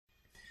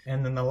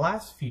And then the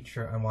last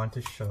feature I want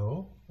to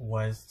show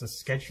was the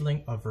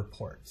scheduling of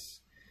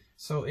reports.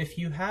 So if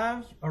you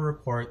have a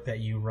report that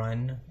you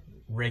run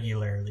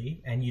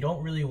regularly and you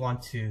don't really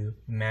want to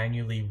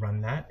manually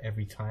run that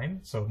every time,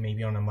 so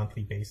maybe on a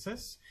monthly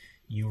basis,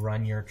 you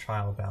run your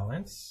trial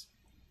balance.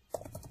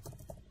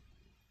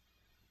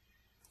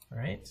 All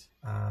right,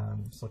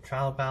 so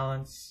trial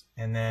balance,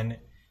 and then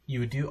you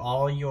would do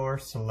all your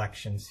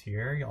selections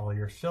here, all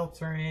your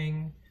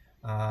filtering,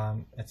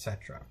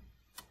 etc.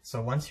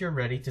 So once you're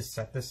ready to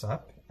set this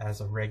up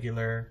as a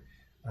regular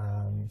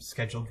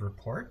scheduled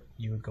report,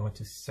 you would go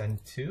into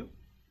Send To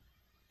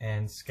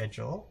and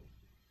Schedule,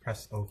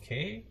 press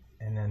OK,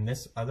 and then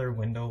this other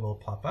window will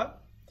pop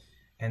up.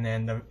 And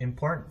then the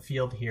important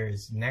field here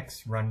is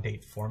next run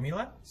date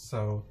formula.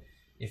 So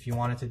if you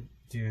wanted to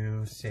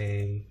do,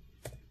 say,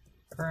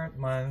 current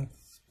month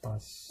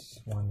plus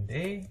 1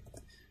 day.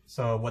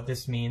 So what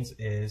this means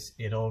is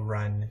it'll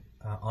run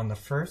on the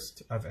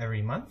 1st of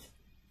every month.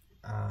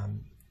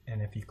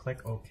 And if you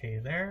click OK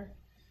there,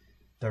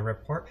 the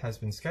report has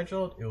been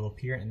scheduled. It will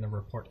appear in the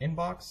report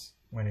inbox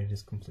when it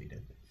is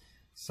completed.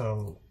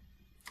 So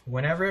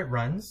whenever it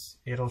runs,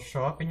 it'll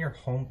show up in your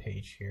home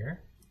page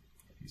here.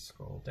 If you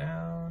scroll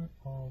down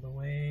all the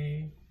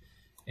way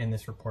in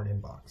this report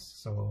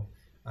inbox. So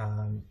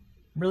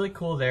really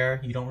cool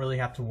there. You don't really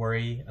have to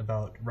worry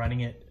about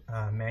running it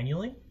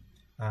manually.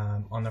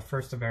 On the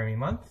 1st of every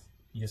month,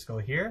 you just go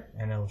here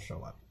and it'll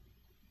show up.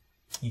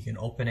 You can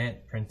open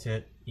it, print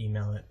it,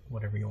 email it,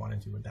 whatever you want to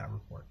do with that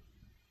report.